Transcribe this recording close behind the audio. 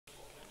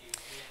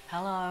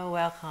Hello,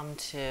 welcome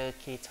to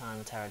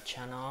Kitoàn Tarot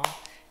channel.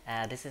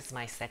 This is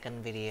my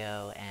second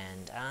video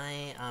and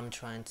I am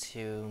trying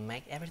to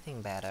make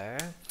everything better.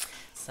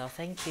 So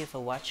thank you for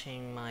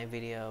watching my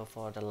video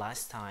for the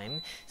last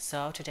time.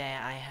 So today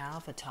I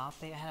have a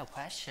topic, I have a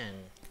question.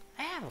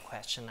 I have a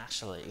question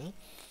actually.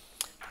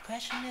 The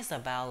question is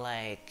about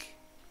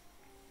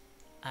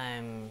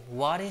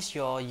what is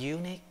your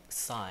unique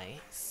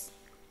size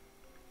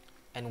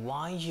and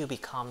why you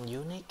become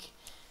unique,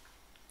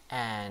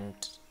 and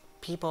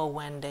people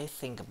when they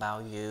think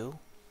about you,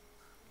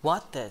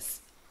 what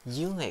is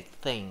unique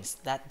things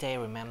that they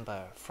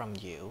remember from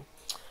you.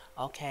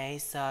 Okay,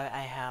 so I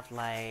have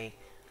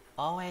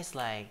always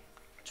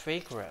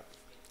three groups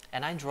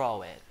and I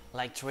draw it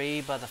like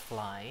three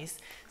butterflies.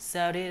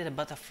 So this is the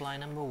butterfly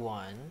number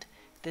 1,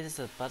 this is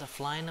the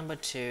butterfly number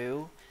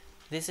 2,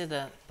 this is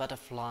the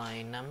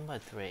butterfly number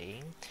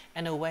 3,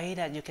 and the way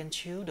that you can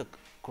choose the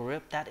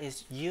group that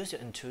is use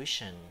your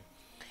intuition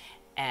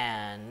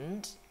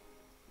and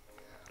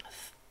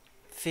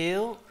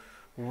feel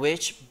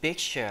which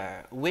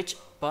picture, which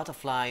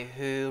butterfly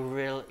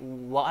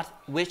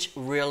which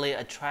really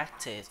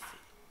attract you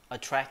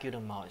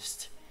the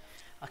most.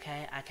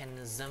 Okay, I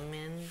can zoom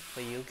in for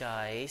you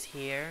guys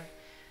here.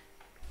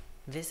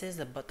 This is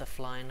the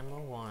butterfly number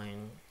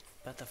 1,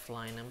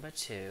 butterfly number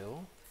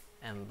 2,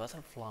 and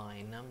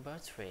butterfly number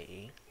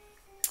 3.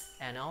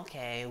 And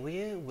okay,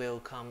 we will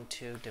come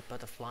to the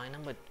butterfly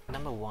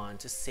number 1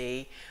 to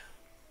see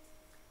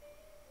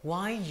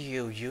why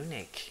you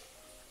unique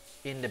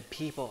in the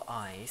people's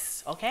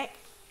eyes. Okay,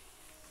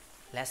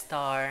 let's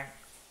start.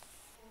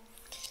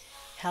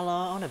 Hello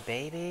on the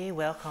baby,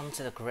 welcome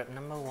to the group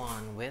number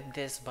 1 with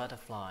this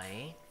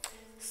butterfly.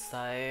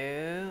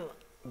 So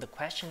the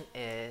question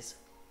is,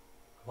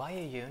 why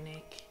you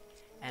unique,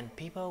 and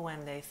people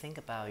when they think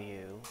about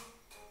you,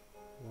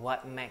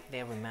 what make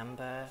them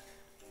remember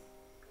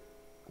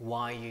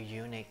why you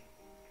unique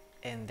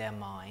in their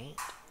mind.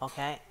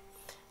 Okay,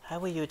 how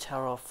will you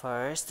tarot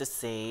first to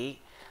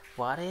see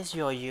what is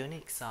your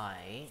unique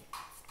side?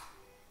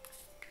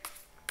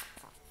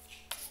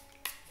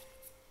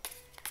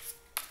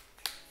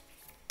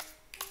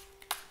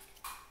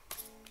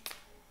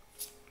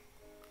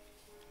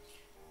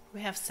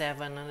 We have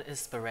 7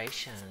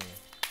 inspiration.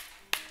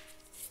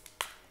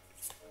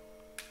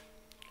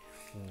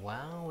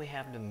 Wow, we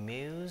have the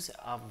muse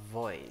of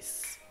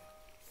voice.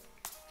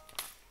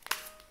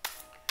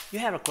 You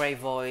have a great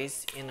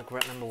voice in the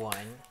group number 1.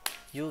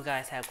 You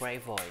guys have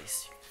great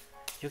voice.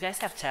 You guys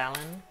have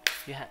talent.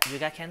 You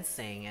guys can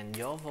sing, and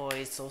your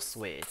voice so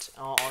sweet,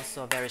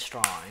 also very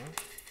strong.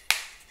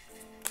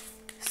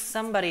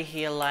 Somebody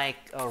here like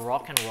a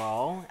rock and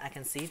roll, I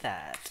can see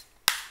that.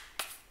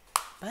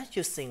 But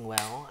you sing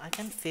well, I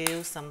can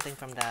feel something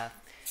from that,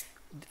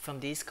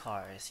 from these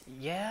cards.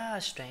 Yeah,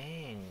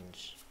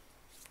 strange.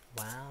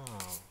 Wow.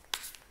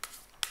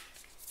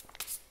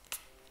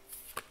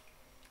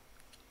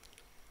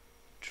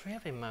 Three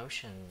of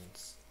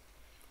emotions.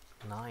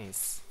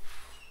 Nice.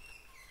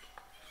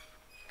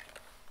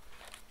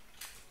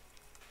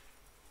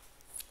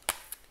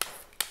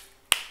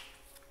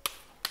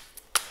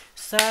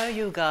 So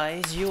you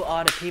guys, you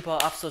are the people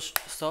of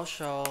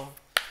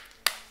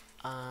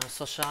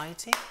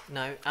society?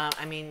 No,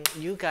 I mean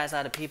you guys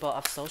are the people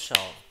of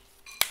social.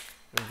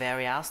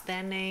 Very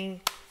outstanding,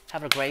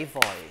 have a great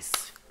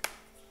voice.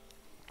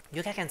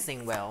 You guys can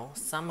sing well,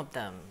 some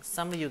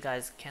of you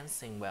guys can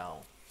sing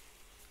well.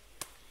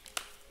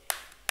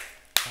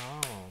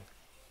 Oh.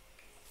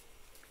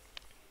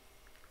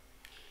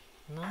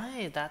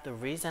 Nice, that's the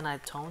reason I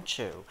told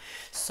you.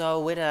 So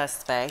with the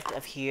aspect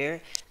of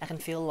here, I can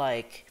feel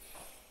like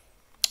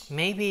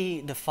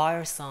maybe the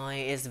fire sign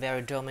is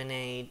very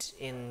dominant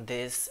in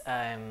this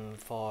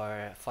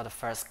for the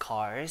first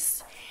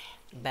cards,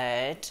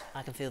 but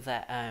I can feel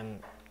that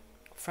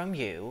from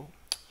you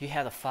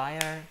have the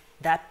fire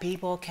that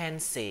people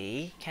can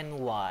see, can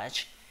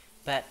watch,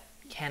 but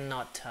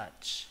cannot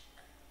touch.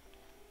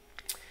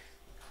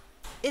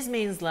 It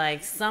means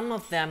like some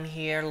of them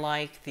here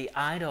like the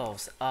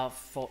idols of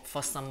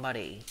for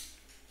somebody.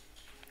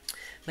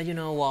 But you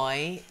know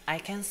why? I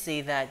can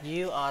see that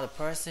you are the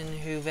person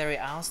who very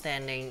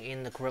outstanding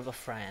in the group of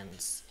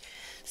friends.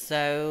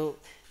 So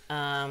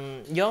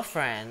your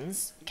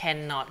friends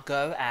cannot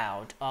go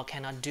out or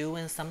cannot do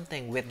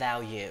something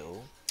without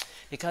you.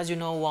 Because you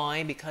know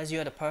why? Because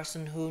you're the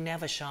person who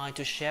never shy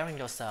to sharing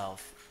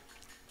yourself.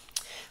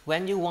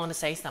 When you want to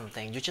say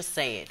something, you just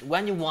say it.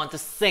 When you want to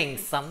sing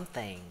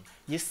something,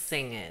 you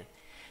sing it.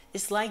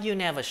 It's like you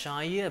never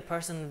shy. You're a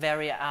person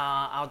very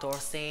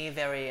outdoorsy,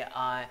 very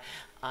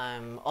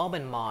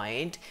open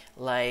mind,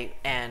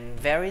 and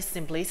very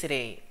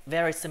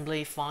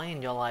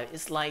simplifying your life.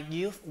 It's like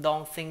you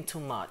don't think too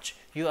much.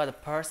 You are the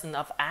person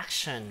of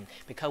action,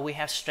 because we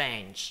have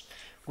strange.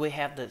 We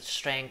have the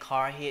strength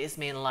card here. It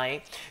means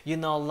like, you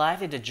know,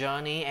 life is a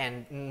journey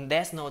and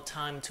there's no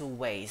time to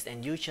waste,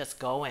 and you just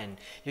go and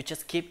you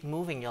just keep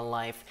moving your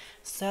life.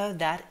 So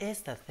that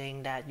is the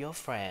thing that your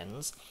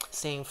friends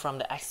seeing from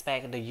the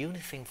aspect, the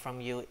unique thing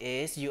from you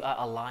is you are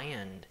a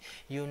lion.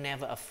 You're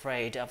never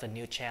afraid of a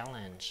new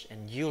challenge,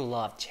 and you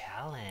love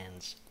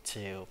challenge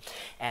too.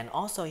 And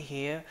also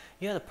here,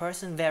 you're the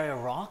person very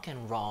rock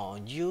and roll.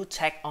 You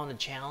take on the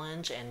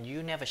challenge and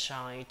you never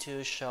shy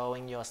to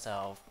showing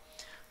yourself.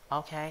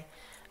 Okay,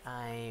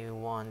 I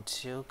want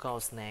to go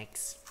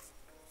next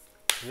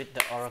with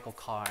the oracle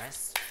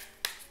cards.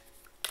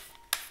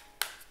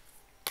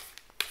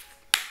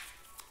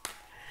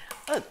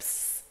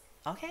 Oops.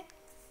 Okay,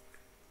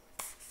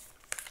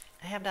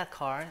 I have that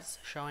cards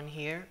showing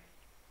here.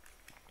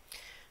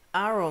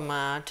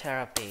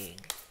 Aromatherapy.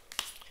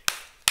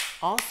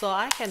 Also,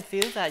 I can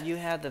feel that you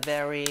have the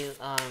very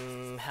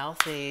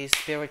healthy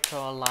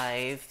spiritual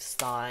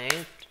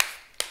lifestyle.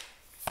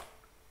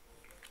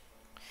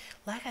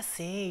 Like I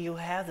see, you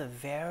have the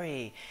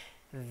very,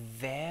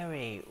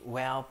 very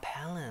well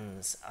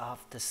balance of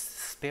the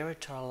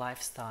spiritual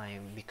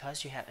lifestyle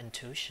because you have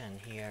intuition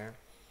here.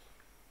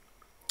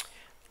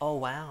 Oh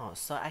wow!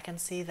 So I can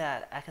see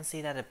that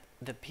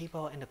the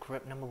people in the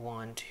group number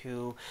one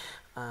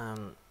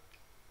um,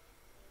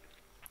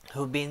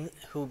 who've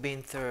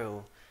been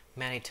through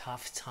many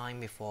tough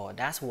time before.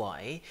 That's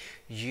why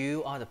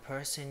you are the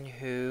person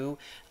who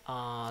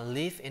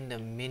live in the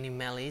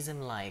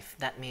minimalism life.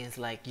 That means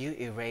like you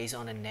erase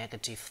all the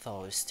negative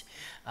thoughts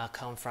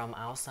come from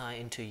outside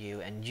into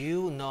you, and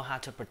you know how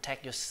to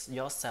protect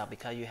yourself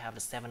because you have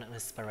the seven of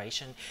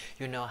inspiration.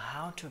 You know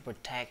how to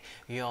protect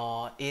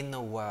your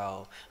inner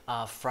world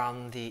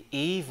from the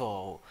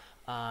evil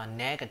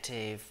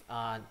negative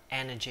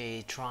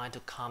energy trying to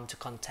come to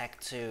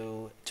contact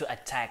to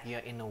attack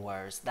your inner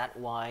worlds. That's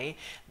why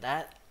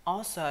that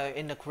also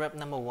in the group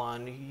number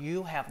one,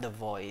 you have the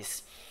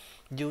voice.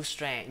 Your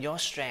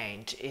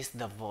strength is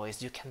the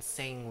voice. You can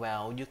sing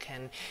well. You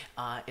can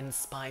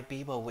inspire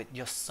people with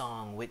your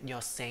song, with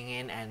your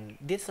singing, and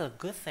this is a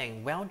good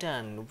thing. Well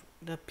done,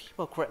 the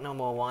people group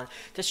number one.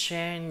 Just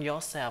sharing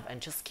yourself and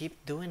just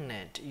keep doing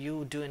it.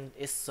 You doing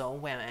it so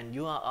well, and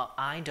you are an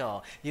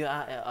idol. You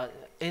are an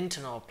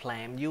internal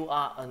flame. You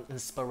are an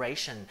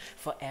inspiration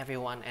for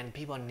everyone, and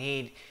people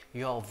need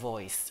your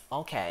voice.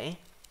 Okay.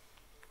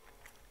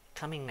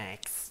 Coming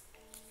next.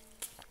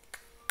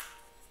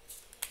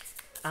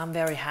 I'm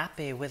very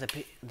happy with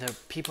the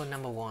people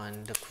number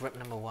one, the group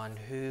number one,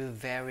 who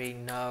very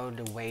know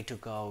the way to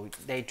go.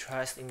 They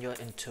trust in your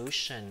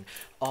intuition,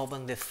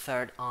 open the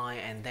third eye,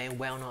 and they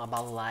well know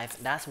about life.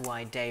 That's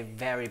why they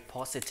very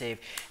positive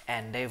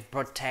and they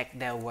protect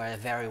their word.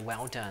 Very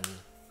well done.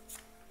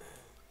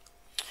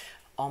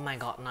 Oh my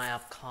God, Nine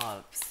of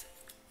Cups.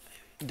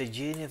 The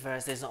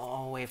universe is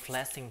always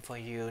blessing for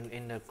you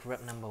in the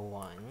group number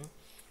one.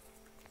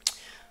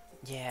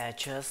 Yeah,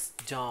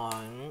 just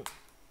don't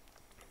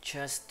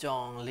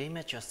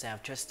limit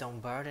yourself, just don't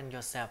burden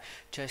yourself,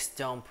 just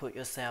don't put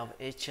yourself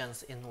each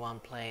in one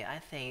place. I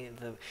think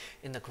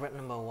in the group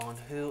number one,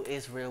 who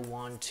is really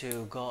want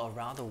to go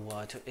around the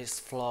world, to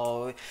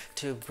explore,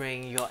 to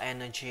bring your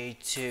energy,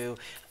 to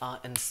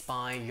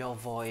inspire your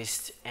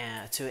voice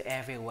to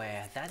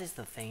everywhere. That is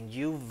the thing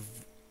you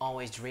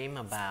always dream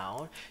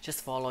about.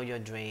 Just follow your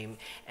dream.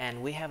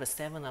 And we have a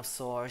seven of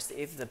swords.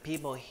 If the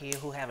people here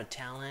who have a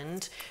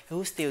talent,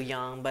 who's still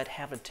young but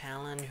have a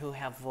talent, who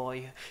have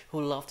voice, who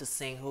love to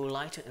sing, who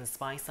like to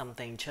inspire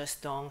something,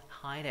 just don't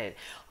hide it.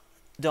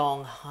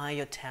 Don't hide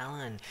your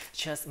talent.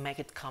 Just make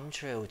it come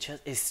true.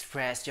 Just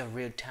express your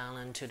real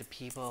talent to the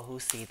people who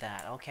see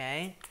that.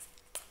 Okay.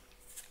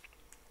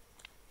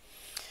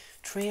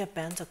 Three of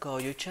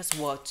Pentacles.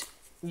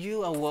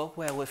 You are work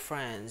well with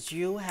friends.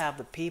 You have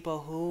the people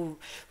who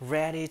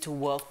ready to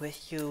work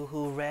with you,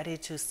 who ready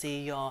to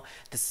see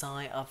the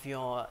sign of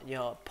your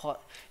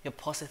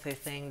positive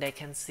thing. They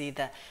can see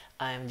that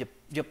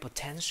your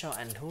potential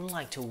and who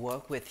like to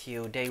work with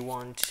you. They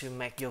want to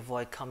make your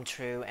voice come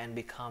true and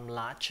become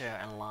larger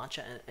and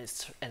larger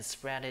and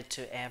spread it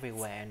to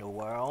everywhere in the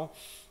world.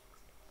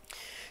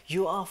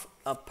 You are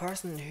a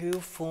person who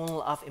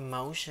full of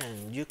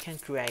emotion. You can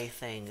create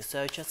things,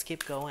 so just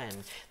keep going.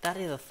 That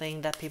is the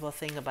thing that people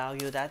think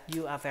about you, that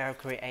you are very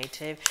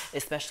creative,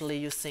 especially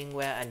you sing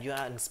well and you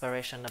are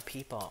inspiration of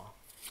people.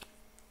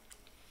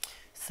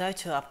 So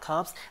Two of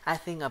Cups, I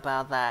think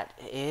about that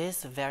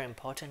is very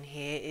important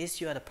here, is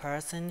you are the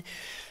person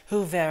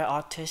who very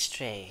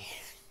artistic.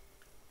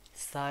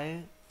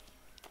 So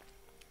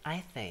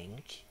I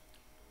think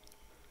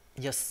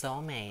your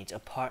soulmate, a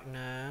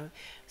partner,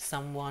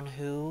 someone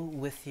who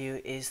with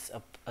you is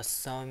a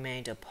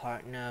soulmate, a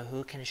partner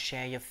who can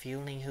share your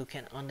feeling, who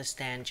can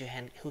understand you,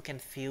 and who can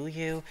feel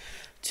you.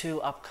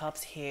 Two of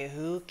Cups here,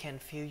 who can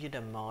feel you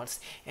the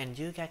most, and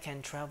you guys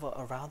can travel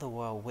around the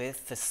world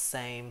with the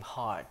same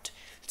heart,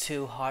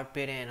 two heart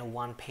beating and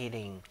one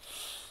beating.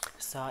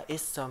 So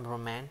it's so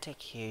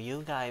romantic here,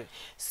 you guys.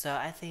 So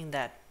I think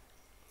that,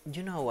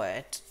 you know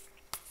what,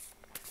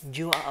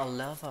 You are a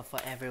lover for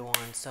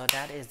everyone, so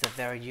that is a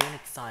very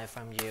unique side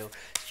from you.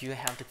 You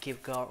have to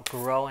keep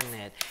growing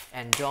it,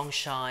 and don't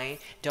shy,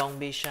 don't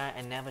be shy,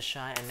 and never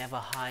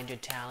hide your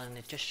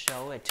talent. Just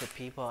show it to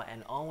people,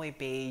 and always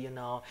be,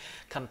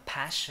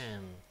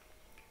 compassion.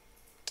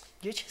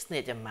 You just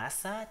need a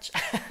massage.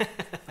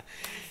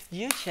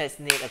 You just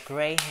need a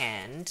gray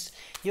hand.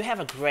 You have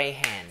a gray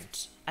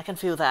hand. I can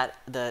feel that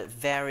the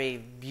very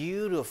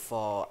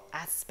beautiful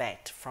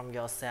aspect from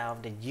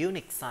yourself, the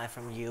unique side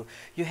from you.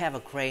 You have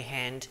a gray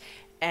hand.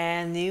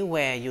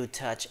 Anywhere you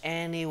touch,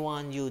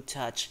 anyone you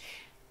touch,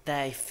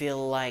 they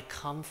feel like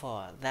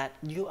comfort. That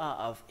you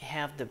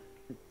have the,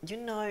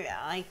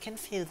 I can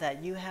feel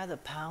that you have the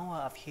power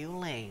of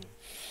healing.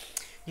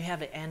 You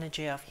have the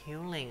energy of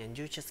healing, and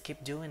you just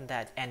keep doing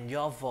that. And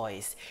your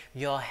voice,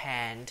 your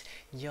hand,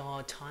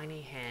 your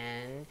tiny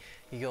hand,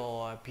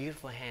 your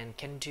beautiful hand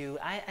can do.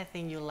 I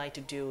think you like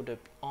to do the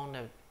on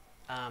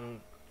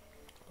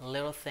a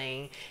little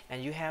thing,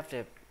 and you have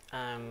the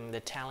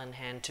talent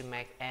hand to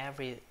make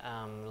every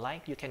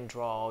like you can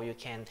draw, you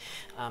can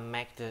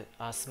make the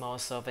small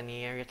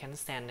souvenir, you can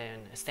send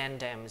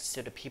them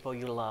to the people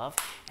you love,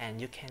 and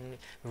you can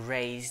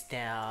raise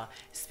their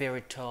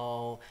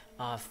spiritual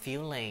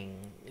feeling.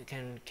 You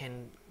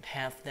can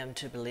help them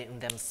to believe in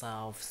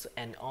themselves,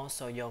 and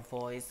also your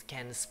voice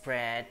can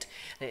spread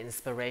the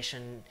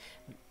inspiration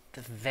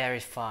very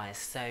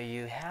fast. So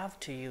you have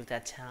to use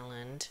that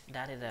talent.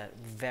 That is a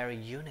very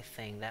unique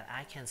thing that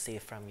I can see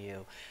from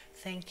you.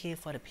 Thank you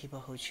for the people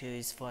who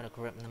choose for the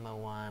group number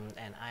 1,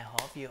 and I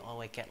hope you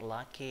always get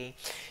lucky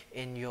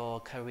in your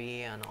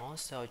career, and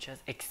also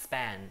just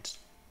expand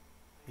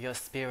your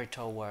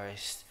spiritual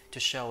words to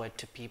show it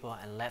to people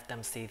and let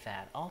them see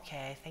that.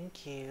 Okay,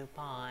 thank you,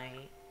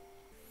 bye.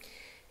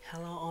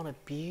 Hello all the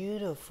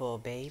beautiful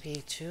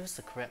baby, choose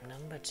the group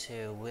number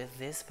 2 with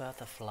this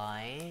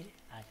butterfly.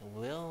 I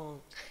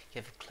will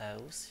give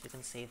close, you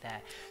can see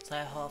that. So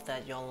I hope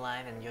that your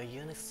life and your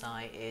unique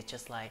side is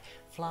just like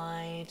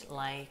flight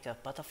like a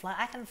butterfly.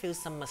 I can feel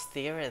some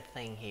mysterious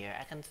thing here.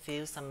 I can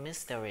feel some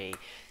mystery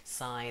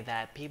side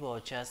that people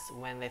just,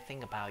 when they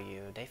think about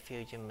you, they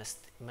feel you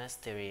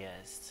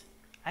mysterious.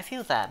 I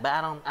feel that,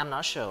 but I'm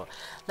not sure.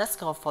 Let's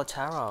go for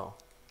tarot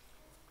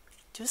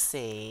to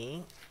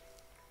see.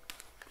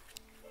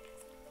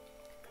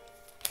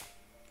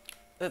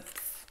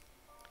 Oops.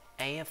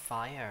 A of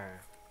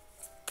fire.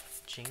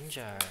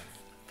 Ginger.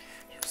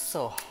 You're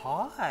so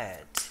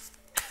hot.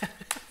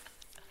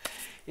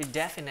 You're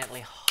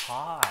definitely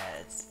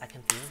hot. I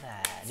can feel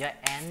that. Your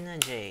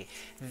energy,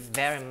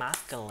 very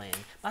masculine.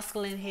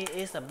 Masculine here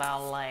is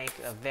about like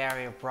a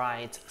very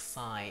bright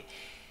side.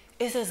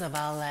 It is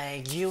about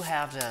like you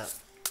have the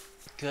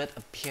good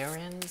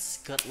appearance,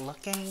 good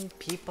looking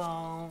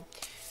people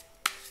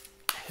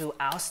who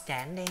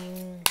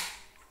outstanding.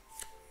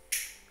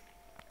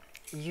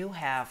 You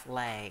have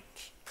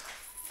like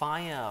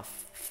fire.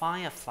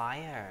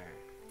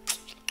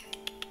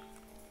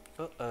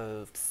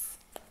 Oops.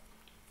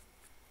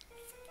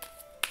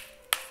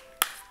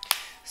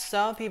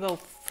 So people,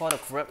 for the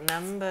group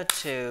number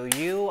 2,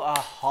 you are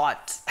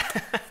hot.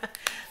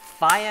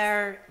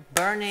 Fire,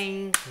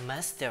 burning,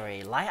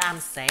 mystery, like I'm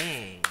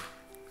saying.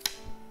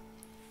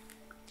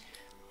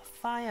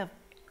 Fire,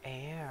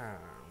 air.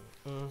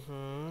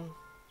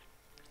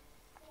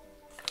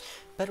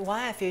 But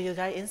why I feel you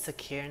guys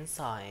insecure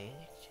inside?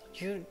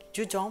 You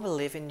don't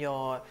believe in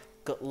your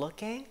good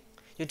looking?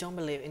 You don't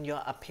believe in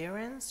your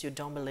appearance? You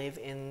don't believe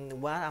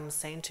in what I'm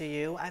saying to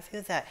you? I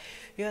feel that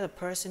you're the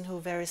person who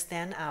very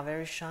stand out,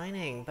 very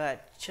shining,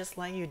 but just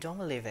like you don't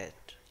believe it.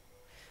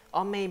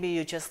 Or maybe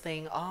you just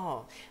think,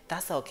 oh,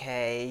 that's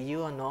okay,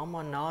 you are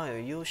normal. No,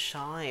 you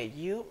shine.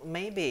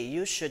 Maybe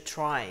you should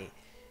try.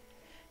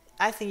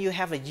 I think you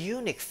have a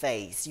unique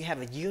face, you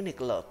have a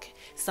unique look.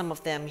 Some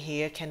of them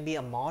here can be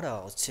a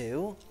model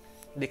too,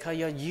 because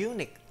you're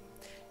unique.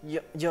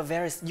 You're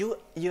very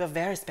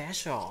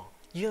special.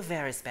 You're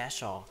very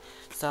special.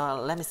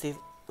 So let me see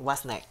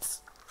what's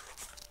next.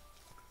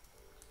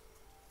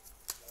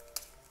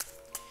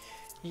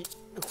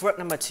 Group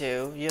number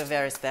 2, you're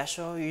very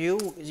special.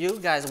 You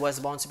guys was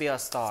born to be a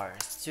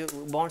stars. You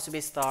born to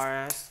be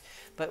stars.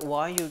 But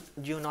why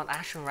you not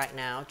action right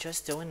now?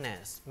 Just doing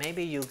this.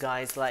 Maybe you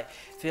guys like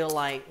feel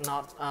like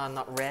not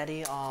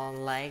ready, or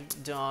like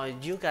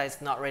you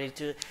guys not ready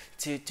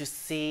to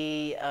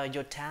see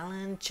your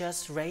talent.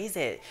 Just raise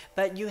it.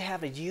 But you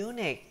have a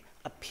unique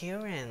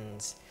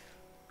appearance,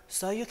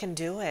 so you can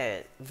do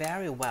it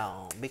very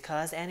well,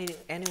 because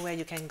anywhere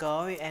you can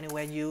go,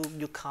 anywhere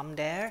you come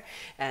there,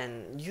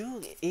 and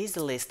you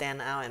easily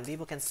stand out, and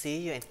people can see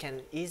you and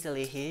can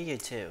easily hear you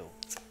too.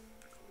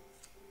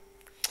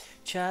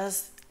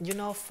 Just,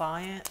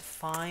 fire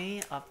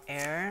of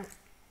air.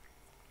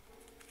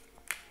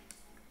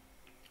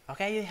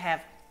 Okay, you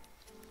have.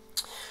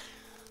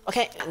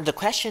 Okay, the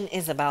question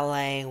is about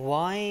like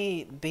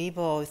why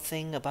people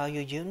think about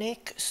you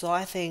unique. So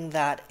I think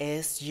that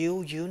is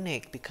you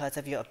unique because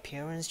of your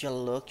appearance, your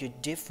look. You're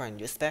different.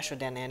 You're special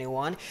than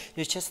anyone.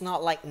 You're just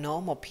not like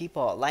normal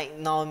people, like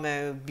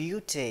normal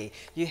beauty.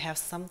 You have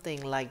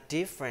something like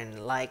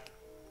different, like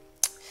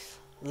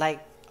like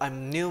a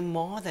new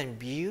modern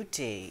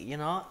beauty, you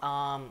know.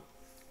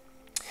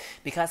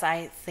 Because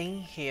I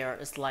think here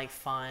it's like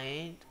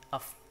find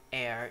of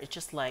air. It's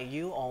just like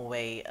you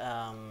always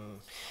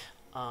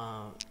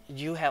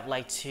you have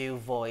like two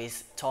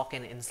voice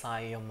talking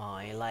inside your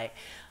mind. Like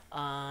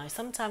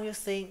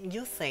sometimes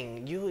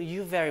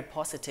you very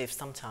positive.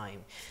 Sometimes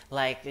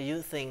like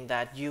you think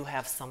that you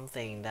have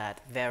something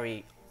that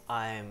very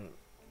how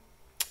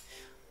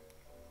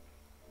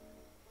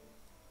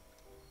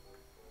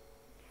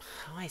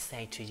I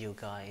say to you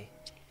guys.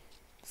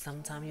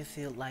 Sometimes you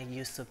feel like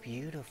you're so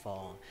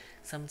beautiful.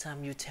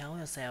 Sometimes you tell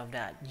yourself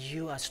that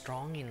you are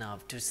strong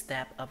enough to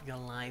step up your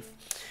life.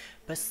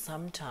 But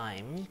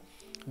sometimes,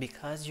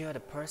 because you're the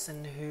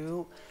person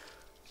who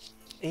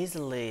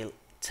easily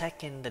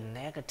taking the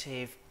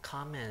negative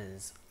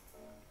comments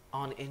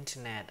on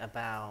internet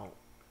about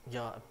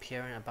your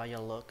appearance, about your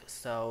look,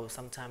 so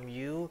sometimes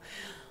you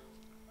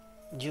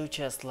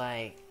just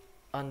like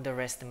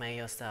underestimate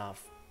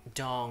yourself.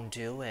 Don't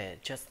do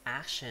it. Just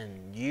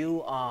action.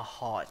 You are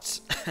hot.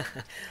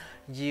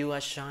 You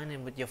are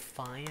shining with your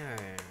fire.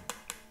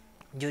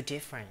 You're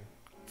different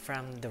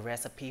from the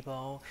rest of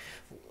people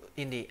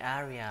in the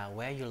area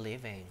where you're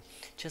living.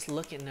 Just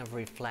look in the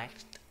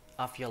reflect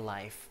of your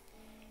life.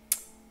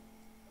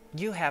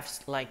 You have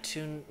like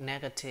two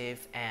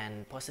negative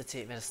and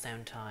positive at the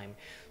same time.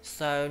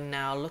 So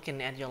now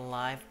looking at your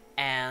life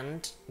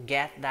and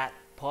get that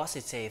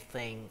positive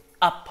thing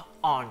up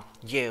on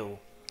you.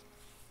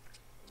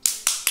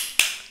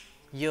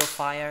 You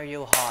fire,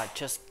 you hot,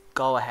 just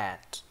go ahead.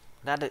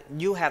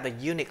 You have a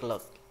unique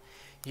look.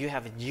 You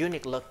have a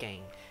unique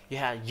looking. You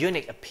have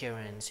unique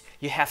appearance.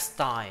 You have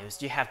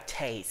styles. You have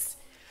taste.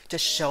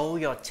 Just show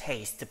your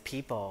taste to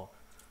people.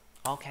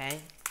 Okay?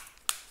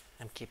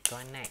 And keep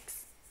going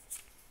next.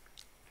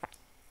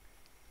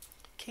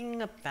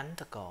 King of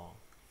Pentacles.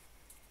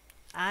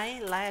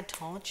 Like I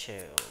told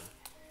you,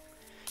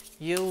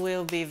 you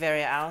will be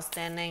very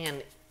outstanding,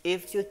 and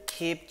if you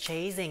keep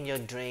chasing your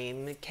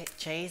dream,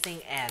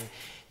 chasing, and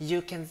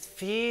you can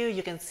feel,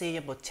 you can see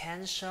your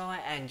potential,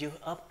 and you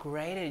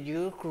upgrade it,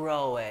 you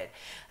grow it.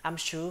 I'm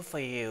sure for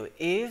you.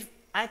 If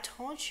I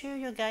told you,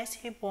 you guys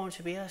here born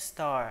to be a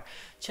star,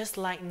 just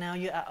like now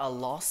you are a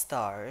lost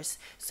stars.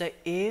 So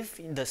if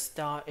the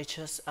star is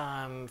just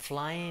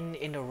flying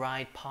in the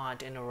right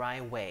path, in the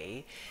right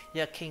way,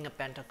 you're King of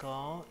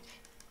Pentacles,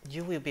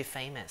 you will be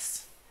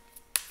famous.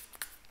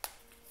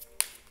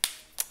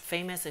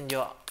 Famous in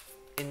your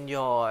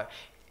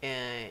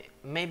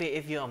maybe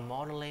if you're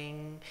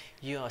modeling,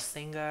 you're a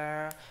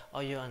singer,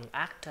 or you're an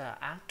actor,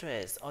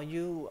 actress, or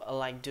you are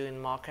like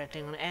doing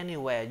marketing or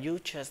anywhere, you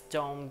just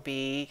don't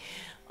be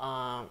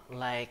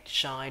like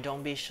shy,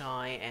 don't be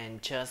shy,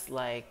 and just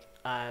like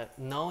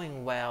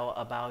knowing well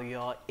about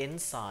your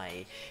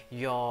insight,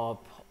 your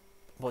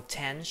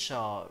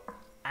potential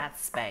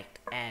aspect,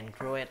 and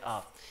grow it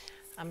up.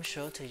 I'm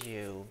sure to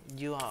you,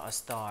 you are a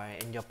star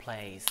in your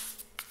place.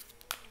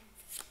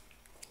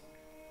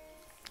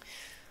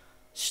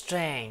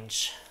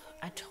 Strange.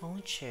 I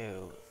told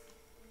you.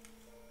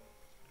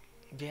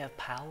 You have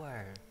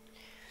power.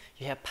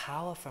 You have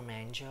power from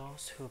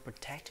angels who are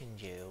protecting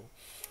you.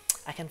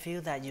 I can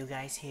feel that you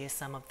guys here,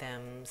 some of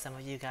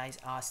you guys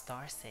are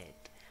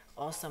starseed.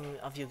 Or some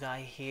of you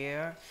guys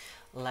here,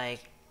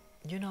 like,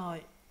 you know,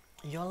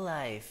 your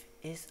life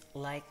is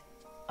like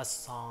a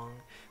song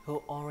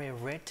who already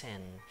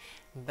written,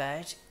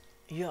 but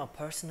you're a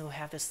person who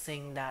have to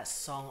sing that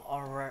song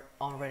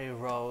already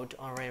wrote,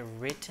 already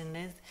written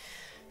it.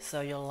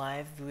 So your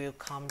life will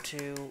come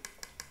to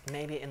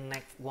maybe in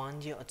next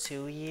 1 year or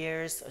 2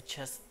 years, or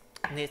just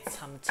need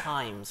some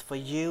time for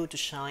you to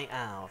shine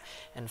out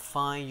and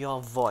find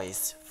your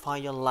voice,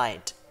 find your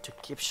light to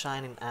keep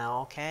shining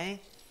out, okay?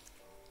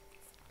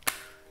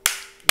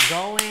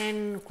 Go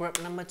in,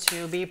 group number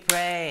 2, be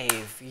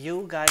brave.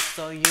 You guys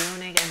so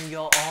unique in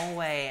your own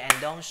way, and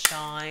don't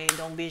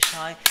be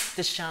shy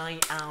to shine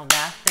out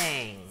that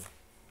thing.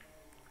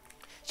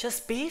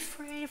 Just be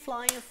free,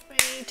 flying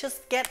free,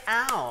 just get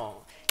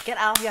out. Get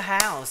out of your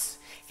house.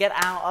 Get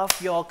out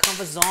of your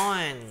comfort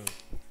zone.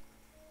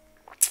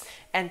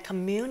 And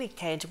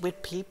communicate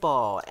with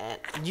people.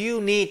 And you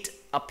need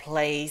a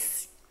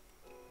place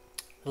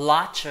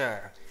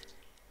larger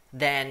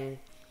than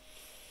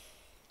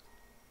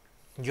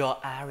your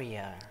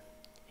area.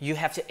 You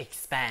have to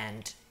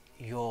expand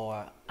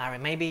your area.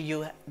 Maybe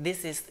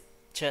this is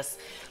just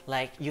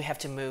like you have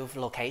to move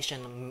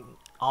location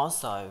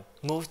also.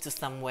 Move to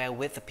somewhere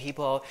with the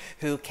people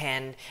who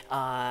can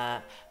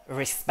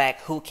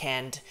respect, who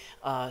can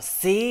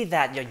see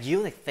that your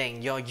unique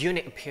thing, your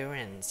unique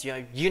appearance,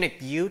 your unique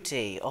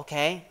beauty,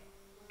 okay?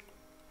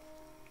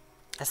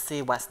 Let's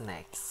see what's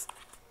next.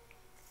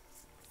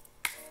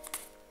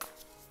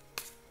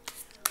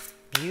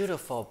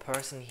 Beautiful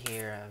person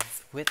here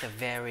with a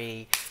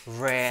very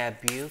rare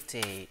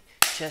beauty.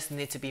 Just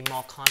need to be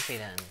more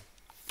confident.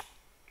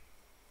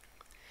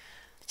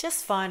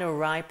 Just find the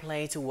right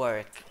place to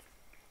work.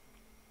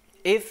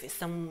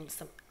 If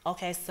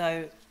okay,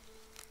 so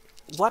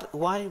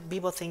why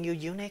people think you're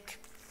unique?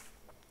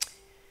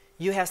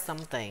 You have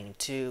something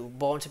to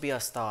born to be a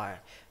star,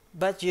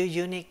 but you're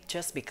unique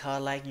just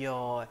because like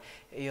you're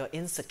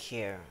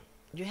insecure.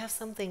 You have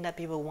something that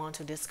people want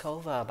to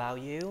discover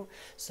about you,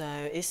 so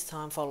it's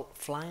time for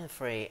flying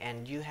free,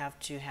 and you have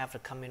to have a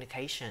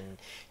communication.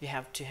 You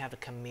have to have a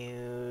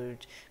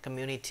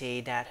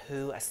community that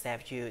who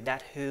accept you,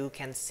 that who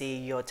can see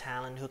your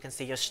talent, who can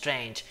see your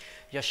strength,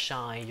 your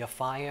shine, your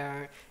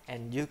fire,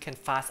 and you can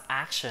fast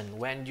action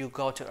when you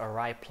go to a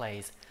right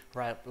place,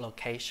 right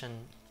location.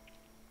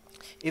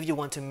 If you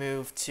want to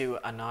move to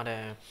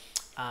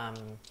um,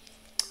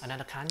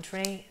 another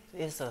country,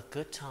 it's a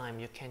good time.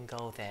 You can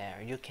go there,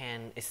 you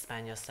can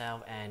expand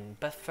yourself, and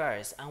but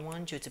first I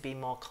want you to be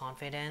more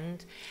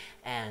confident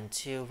and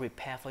to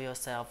prepare for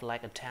yourself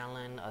like a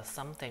talent or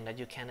something that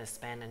you can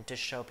expand and to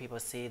show people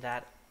see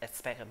that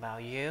aspect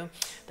about you.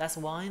 That's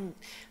why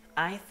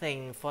I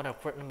think for the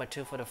group number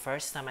 2, for the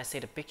first time I see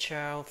the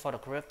picture for the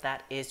group,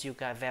 that is you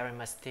guys very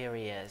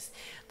mysterious.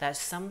 That's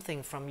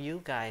something from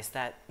you guys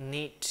that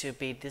need to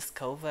be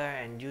discovered,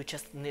 and you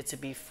just need to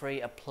be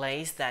free a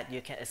place that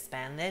you can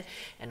expand it.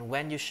 And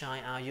when you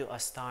shine out, you are a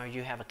star,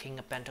 you have a King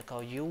of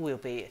Pentacles, you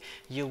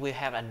will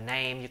have a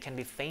name, you can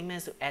be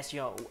famous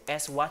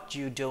as what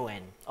you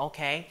doing.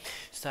 Okay,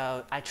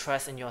 so I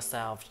trust in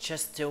yourself,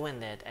 just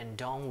doing it, and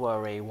don't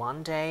worry,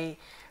 one day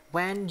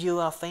when you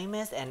are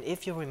famous, and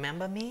if you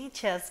remember me,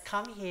 just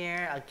come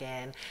here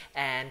again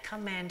and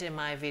comment in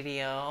my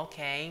video,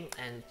 okay,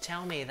 and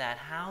tell me that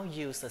how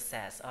you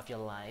success of your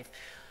life.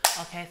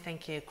 Okay,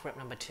 thank you. Group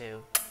number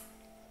 2.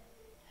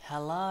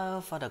 Hello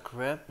for the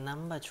group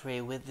number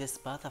 3 with this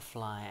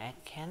butterfly. I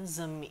can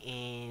zoom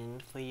in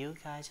for you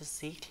guys to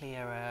see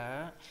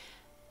clearer.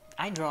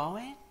 I draw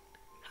it.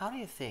 How do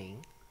you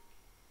think?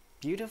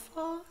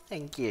 Beautiful?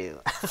 Thank you.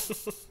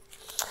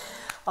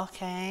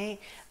 Okay,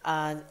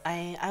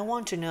 I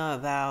want to know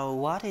about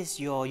what is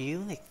your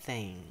unique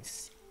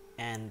things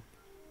and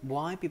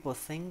why people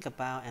think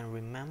about and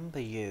remember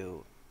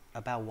you,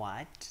 about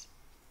what?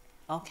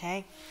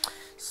 Okay,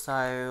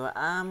 so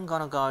I'm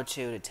gonna go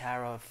to the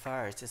tarot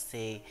first to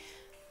see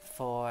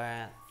for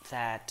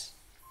that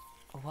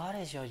what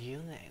is your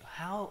unique,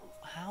 how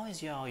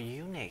is your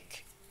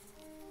unique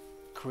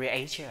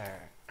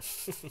creature?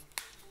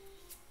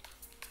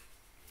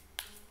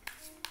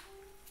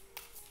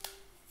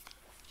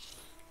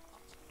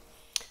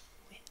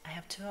 I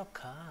have 2 of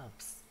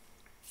Cups.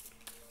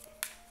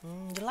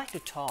 You like to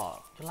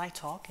talk. You like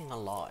talking a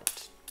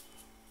lot.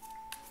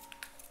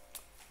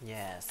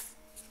 Yes.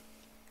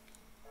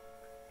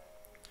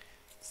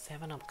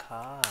 7 of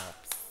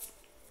Cups.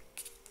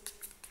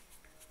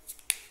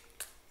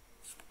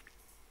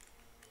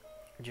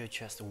 You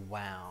just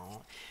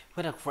wow.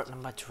 With a group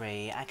number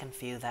 3, I can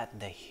feel that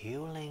the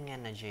healing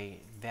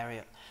energy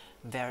very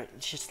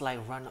just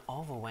like run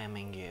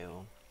overwhelming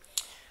you.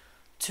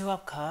 2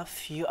 of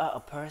Cups, you are a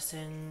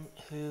person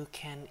who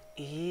can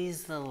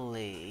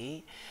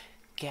easily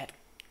get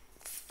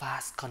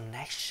fast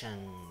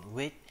connection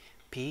with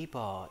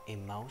people,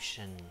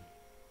 emotion,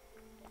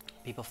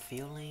 people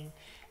feeling,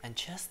 and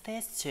just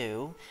this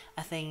too.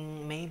 I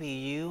think maybe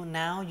you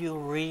now you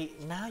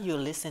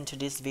listen to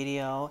this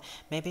video.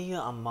 Maybe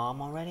you're a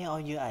mom already, or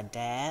you are a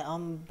dad,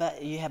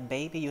 but you have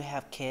baby, you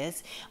have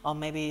kids, or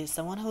maybe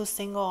someone who's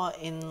single or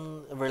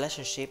in a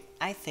relationship.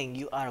 I think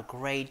you are a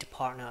great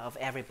partner of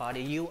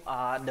everybody. You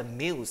are the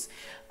muse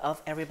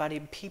of everybody.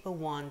 People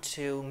want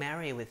to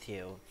marry with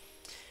you.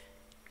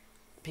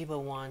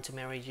 People want to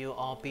marry you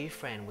or be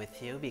friend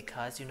with you,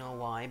 because you know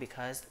why?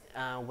 Because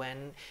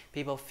when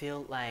people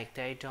feel like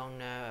they don't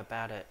know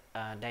about it,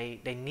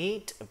 they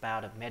need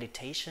about a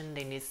meditation.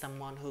 They need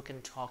someone who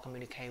can talk,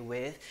 communicate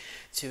with,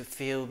 to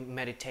feel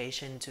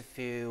meditation, to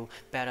feel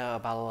better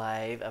about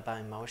life,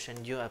 about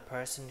emotion. You're a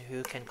person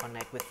who can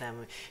connect with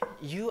them.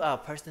 You are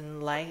a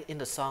person like in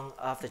the song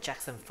of the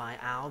Jackson 5,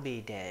 I'll Be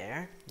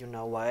There. You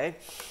know what?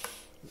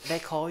 They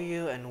call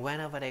you, and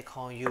whenever they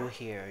call you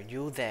here,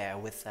 you there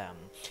with them,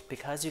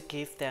 because you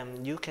give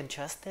them, you can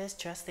trust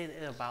it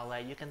about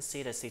like you can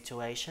see the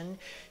situation,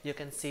 you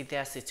can see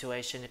their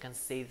situation, you can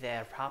see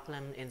their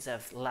problem in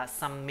the last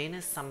some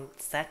minutes, some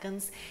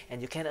seconds,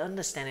 and you can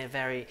understand it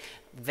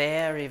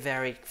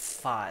very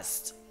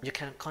fast. You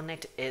can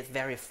connect it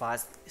very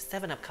fast.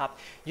 7 of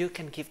Cups, you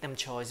can give them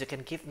choice, you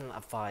can give them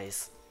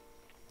advice.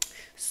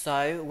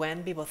 So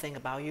when people think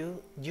about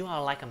you, you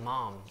are like a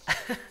mom.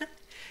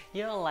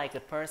 You're like a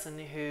person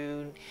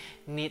who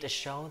need a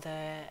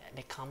shoulder.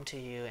 They come to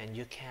you and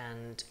you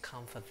can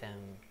comfort them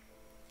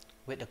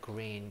with a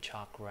green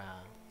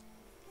chakra,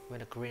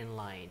 with a green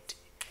light.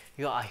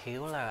 You are a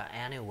healer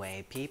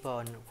anyway. People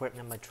in group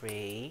number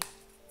 3.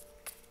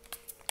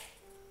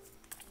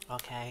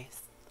 Okay,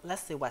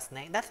 let's see what's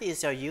next. That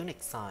is your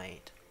unique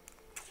side.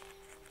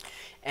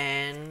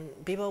 And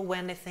people,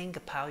 when they think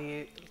about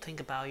you,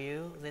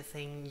 they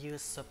think you're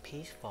so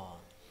peaceful.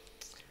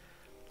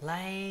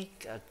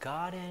 Like a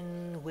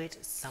garden with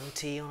some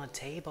tea on a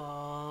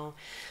table,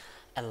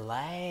 and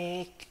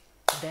like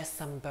there's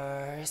some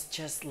birds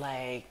just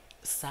like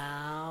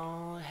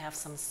sound, have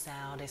some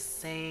sound. They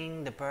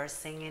sing, the birds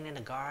singing in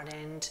the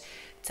garden,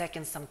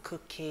 taking some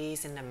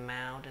cookies in the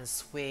mouth and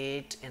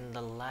sweet, and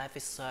the life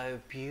is so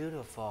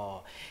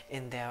beautiful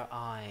in their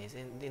eyes,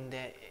 in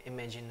their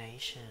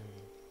imagination.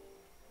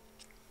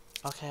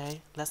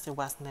 Okay, let's see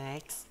what's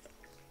next.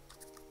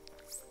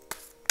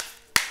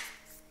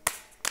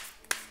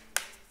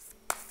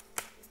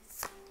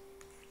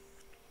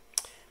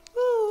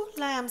 Woo,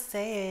 like I'm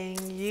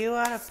saying, you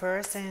are a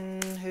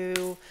person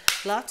who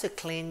love to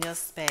clean your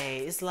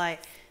space. It's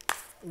like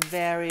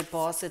very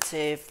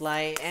positive.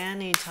 Like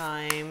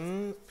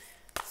anytime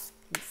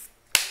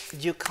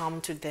you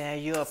come to there,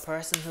 you're a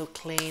person who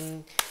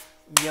clean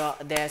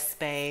their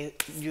space.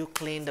 You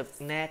clean the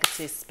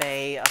negative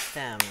space of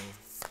them.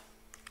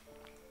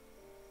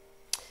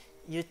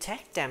 You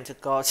take them to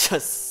go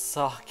just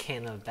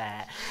talking about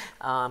that.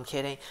 I'm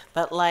kidding.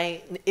 But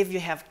like if you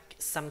have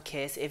some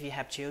kids, if you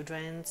have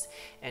children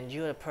and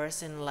you're a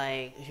person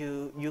like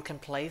who you can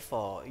play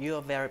for,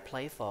 you're very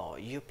playful,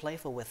 you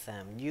playful with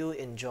them, you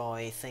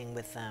enjoy things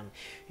with them,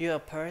 you're a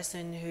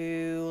person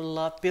who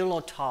love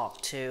pillow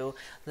talk too,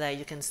 like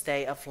you can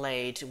stay up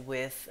late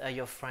with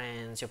your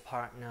friends, your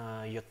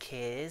partner, your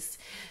kids,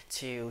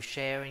 to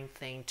sharing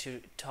things,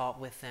 to talk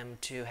with them,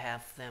 to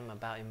have them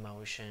about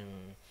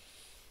emotion.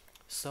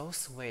 So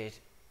sweet.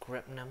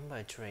 Group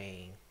number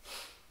 3.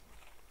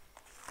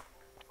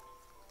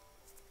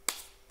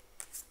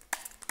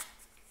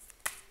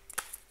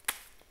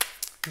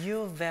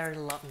 You very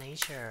love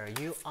nature.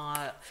 You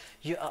are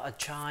a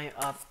child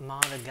of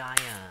Mother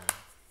Gaia.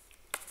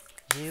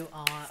 You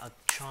are a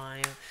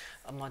child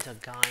of Mother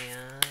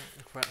Gaia.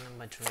 Group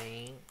number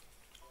 3.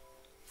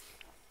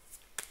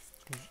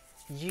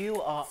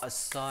 You are a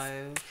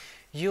soul.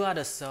 You are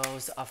the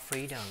souls of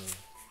freedom.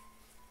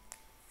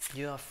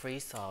 You are free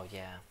soul,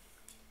 yeah.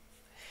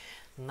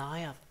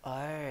 Nine of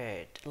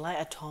Earth, like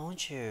I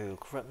told you,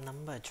 group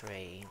number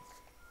 3.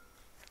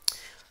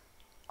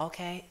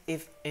 Okay,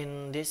 if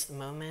in this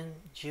moment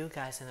you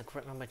guys in the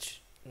group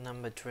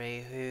number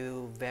 3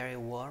 who very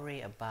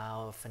worry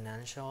about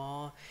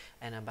financial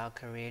and about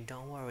career,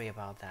 don't worry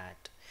about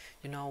that.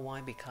 You know why?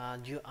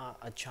 Because you are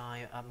a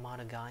child of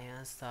Mother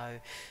Gaia, so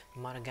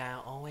Mother Gaia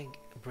always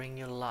bring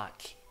you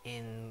luck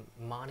in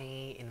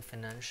money, in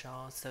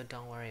financial, so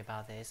don't worry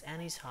about this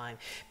anytime,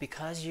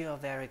 because you are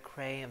very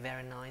great, a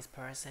very nice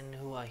person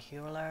who are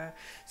healer.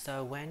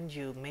 So when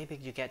you maybe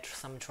you get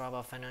some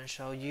trouble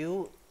financial,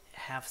 you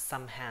have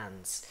some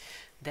hands.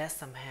 There's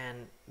some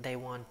hand they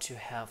want to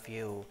help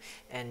you,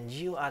 and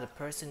you are the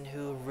person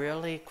who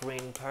really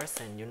green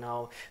person, you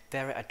know,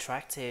 very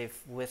attractive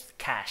with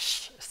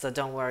cash. So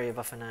don't worry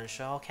about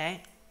financial,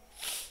 okay?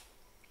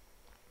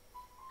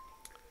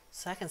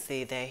 So I can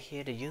see that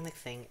here the unique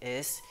thing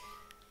is,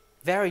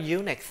 very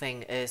unique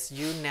thing is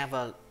you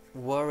never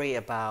worry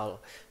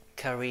about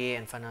career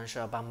and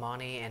financial, about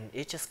money, and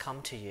it just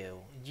come to you.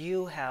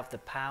 You have the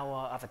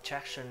power of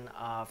attraction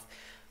of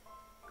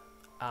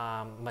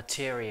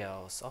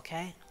materials,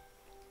 okay?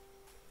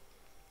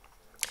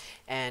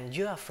 And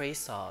you are free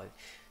soul,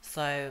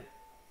 so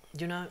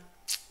you know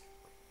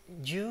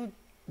you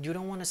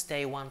don't want to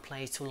stay one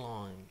place too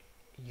long.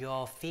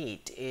 Your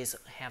feet is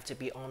have to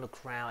be on the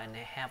ground and they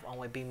have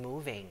always be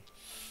moving.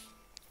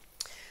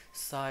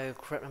 So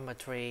group number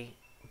 3,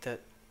 the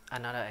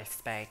another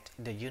aspect,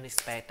 the unique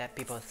aspect that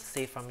people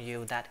see from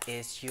you, that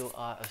is you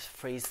are a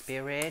free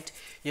spirit.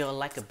 You're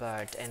like a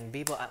bird, and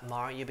people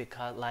admire you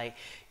because like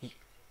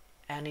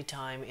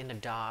anytime in the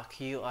dark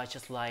you are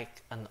just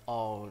like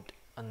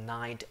a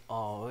night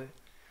owl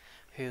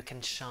who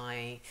can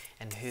shine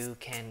and who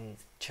can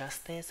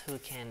justice, who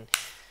can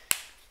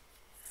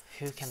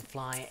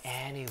fly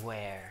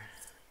anywhere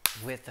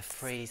with the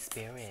free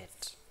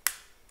spirit.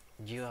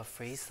 You are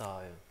free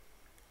soul.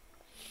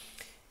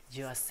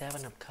 You are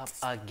 7 of Cups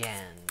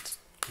again.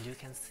 You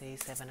can see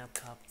 7 of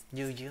Cups.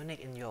 You're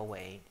unique in your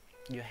way.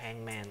 You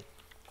hangman.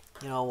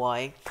 You know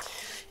why?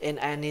 In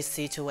any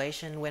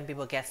situation when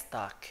people get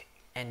stuck,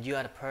 and you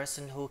are the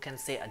person who can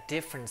see a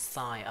different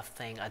side of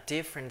thing, a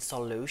different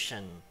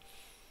solution.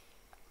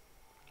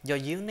 Your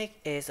unique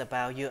is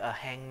about you a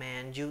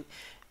hangman, you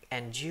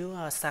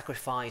are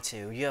sacrificed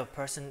to. You're a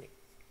person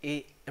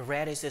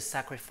ready to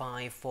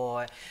sacrifice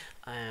for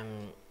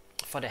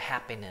the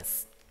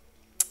happiness.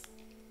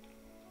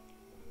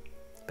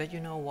 But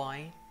you know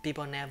why?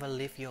 People never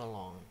leave you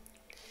alone.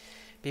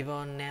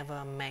 People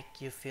never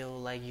make you feel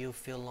like you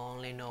feel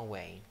lonely, no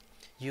way.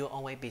 You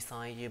always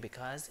beside you,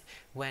 because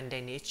when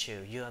they need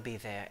you, you'll be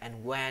there.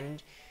 And when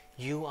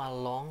you are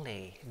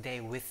lonely, they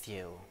with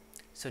you.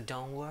 So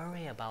don't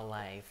worry about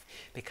life,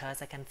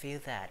 because I can feel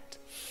that.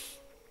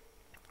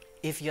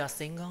 If you are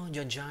single,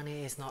 your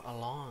journey is not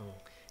alone.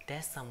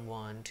 There's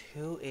someone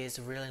who is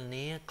really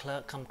near,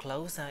 come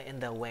closer in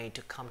the way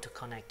to come to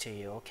connect to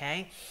you,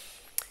 okay?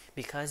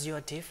 Because you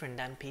are different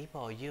than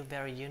people, you're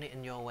very unique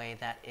in your way,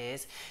 that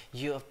is,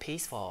 you are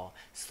peaceful.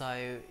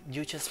 So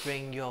you just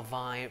bring your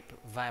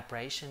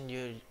vibration,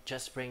 you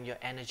just bring your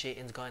energy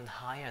in going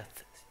higher.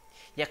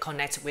 Yeah,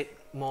 connect with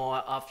more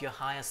of your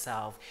higher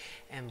self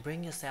and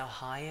bring yourself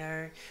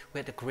higher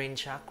with the green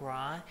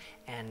chakra.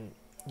 And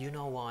you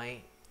know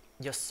why?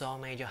 Your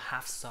soulmate, your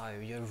half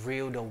soul, your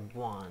real the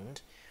one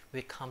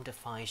will come to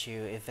find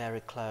you is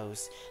very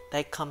close.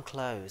 They come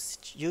close.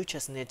 You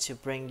just need to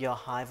bring your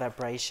high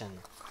vibration.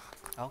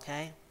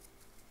 Okay?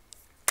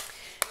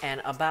 And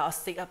about a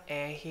stick of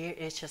air here,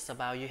 it's just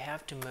about you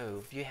have to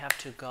move, you have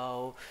to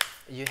go,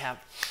 you have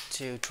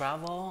to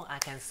travel. I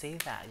can see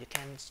that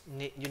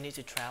you need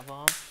to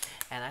travel,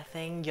 and I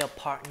think your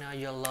partner,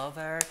 your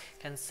lover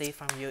can see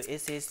from you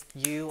is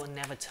you are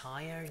never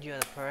tired. You're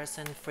the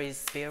person free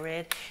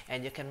spirit,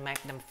 and you can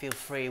make them feel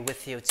free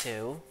with you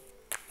too.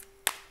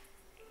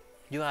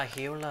 You are a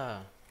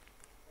healer.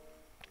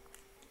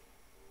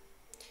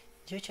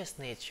 You just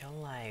need your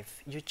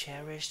life. You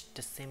cherish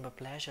the simple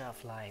pleasure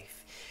of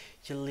life.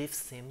 You live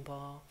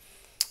simple.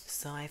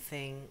 So I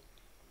think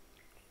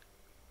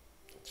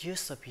you're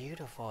so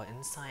beautiful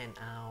inside and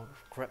out.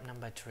 Group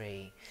number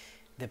 3.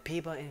 The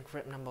people in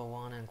group number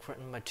 1 and group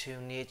number 2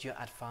 need your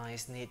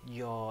advice, need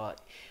your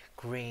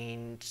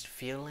green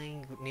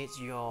feeling, need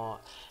your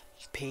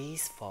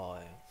peaceful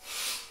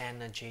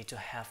energy to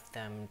help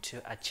them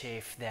to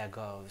achieve their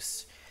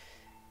goals.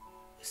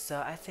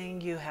 So I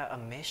think you have a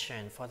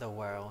mission for the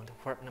world.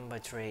 Group number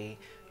 3,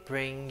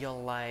 bring your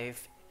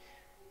life,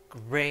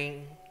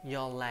 bring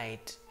your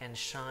light and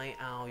shine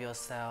out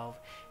yourself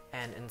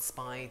and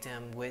inspire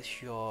them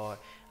with your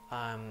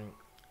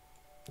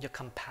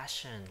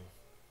compassion.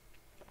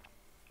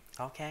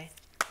 Okay?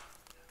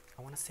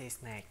 I want to say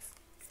next.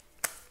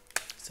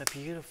 So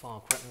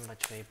beautiful. Group number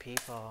 3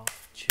 people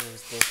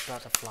choose this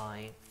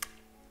butterfly.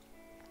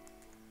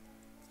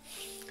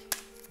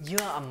 You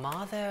are a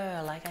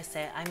mother, like I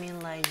said. I mean,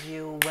 like,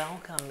 you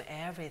welcome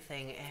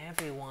everything,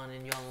 everyone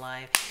in your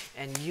life,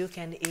 and you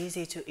can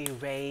easy to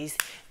erase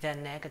the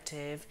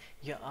negative,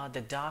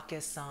 the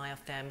darkest side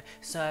of them.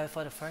 So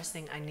for the first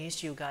thing I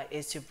need you guys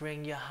is to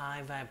bring your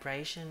high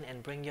vibration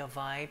and bring your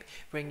vibe,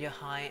 bring your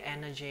high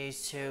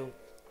energies to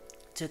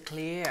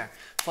clear.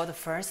 For the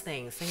first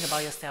thing, think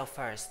about yourself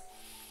first.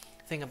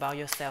 Think about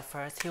yourself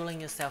first,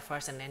 healing yourself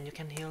first, and then you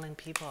can heal in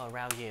people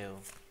around you.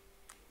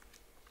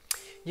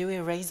 You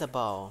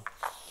erasable.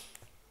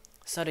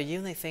 So the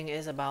unique thing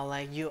is about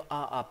like you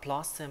are a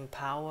blossom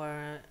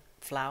power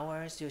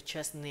flowers. You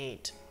just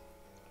need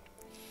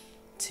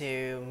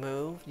to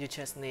move. You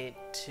just need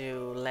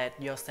to let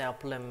yourself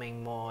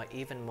blooming more,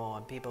 even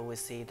more. People will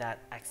see that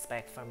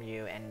aspect from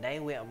you and they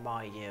will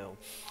admire you.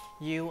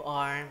 You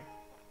are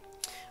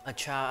a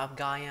child of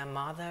Gaia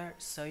mother,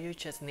 so you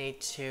just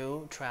need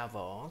to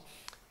travel,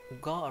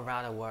 go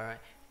around the world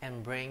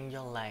and bring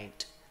your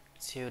light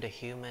to the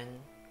human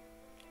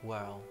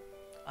world.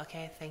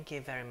 Okay, thank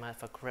you very much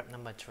for group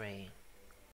number 3.